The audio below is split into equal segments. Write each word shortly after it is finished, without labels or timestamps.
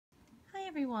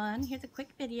everyone, here's a quick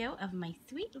video of my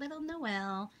sweet little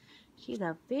Noel. She's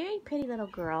a very pretty little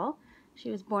girl.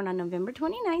 She was born on November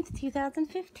 29th,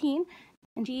 2015,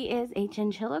 and she is a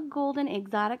chinchilla golden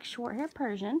exotic short hair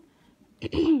Persian.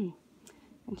 And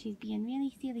she's being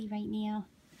really silly right now.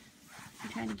 I'm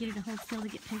trying to get her to hold still to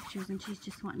get pictures, and she's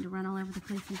just wanting to run all over the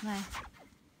place and play.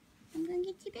 I'm gonna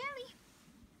get your belly.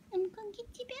 I'm gonna get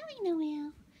your belly,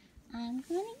 Noel. I'm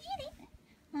gonna get it.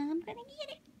 I'm gonna get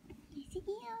it. Yes,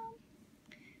 I am.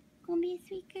 Gonna be a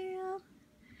sweet girl.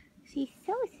 She's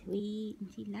so sweet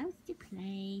and she loves to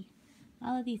play.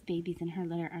 All of these babies in her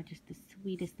litter are just the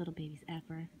sweetest little babies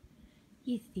ever.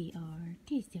 Yes, they are.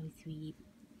 They're so sweet.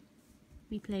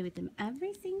 We play with them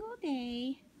every single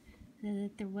day so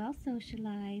that they're well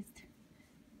socialized.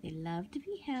 They love to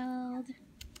be held.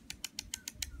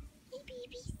 Hey,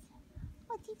 babies.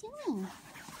 What's he doing?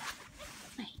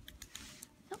 Hey.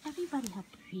 Show everybody how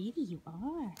pretty you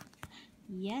are.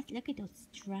 Yes, look at those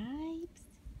stripes.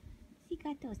 She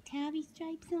got those tabby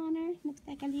stripes on her. Looks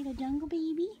like a little jungle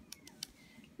baby.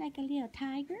 Like a little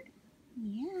tiger.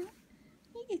 Yeah.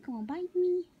 You just gonna bite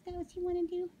me? Is that what you wanna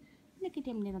do? Look at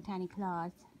them little tiny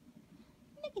claws.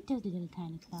 Look at those little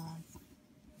tiny claws.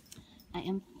 I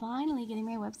am finally getting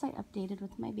my website updated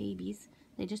with my babies.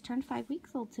 They just turned 5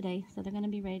 weeks old today, so they're gonna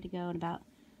be ready to go in about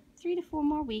 3 to 4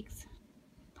 more weeks.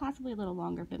 Possibly a little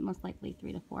longer, but most likely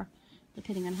 3 to 4.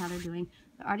 Depending on how they're doing.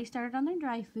 They already started on their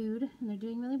dry food, and they're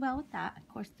doing really well with that. Of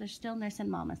course, they're still nursing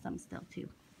Mama some still, too.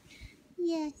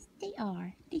 Yes, they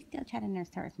are. They still try to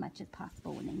nurse her as much as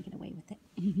possible when they can get away with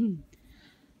it.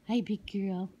 Hi, big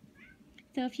girl.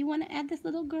 So if you want to add this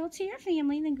little girl to your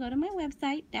family, then go to my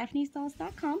website,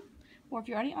 daphnesdolls.com. Or if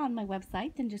you're already on my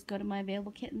website, then just go to my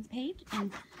Available Kittens page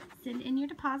and send in your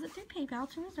deposit through PayPal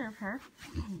to reserve her.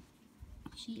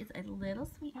 She is a little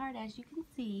sweetheart, as you can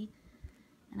see.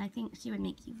 And I think she would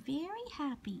make you very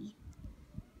happy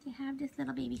to have this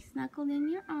little baby snuggled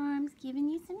in your arms, giving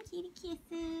you some kitty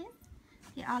kisses.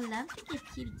 They all love to give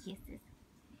kitty kisses.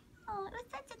 Oh, it was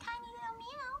such a tiny little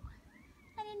meow.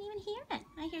 I didn't even hear it.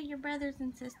 I hear your brothers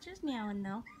and sisters meowing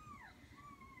though.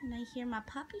 And I hear my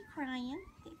puppy crying.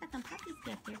 They got some puppies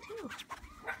back there too.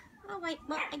 Alright,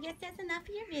 well, I guess that's enough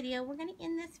for your video. We're going to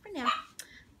end this for now.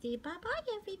 Say bye-bye,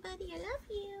 everybody. I love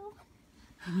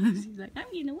you. She's like,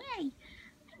 I'm getting away.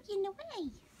 In the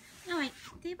way. Alright,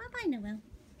 say bye-bye, Noel.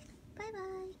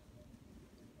 Bye-bye.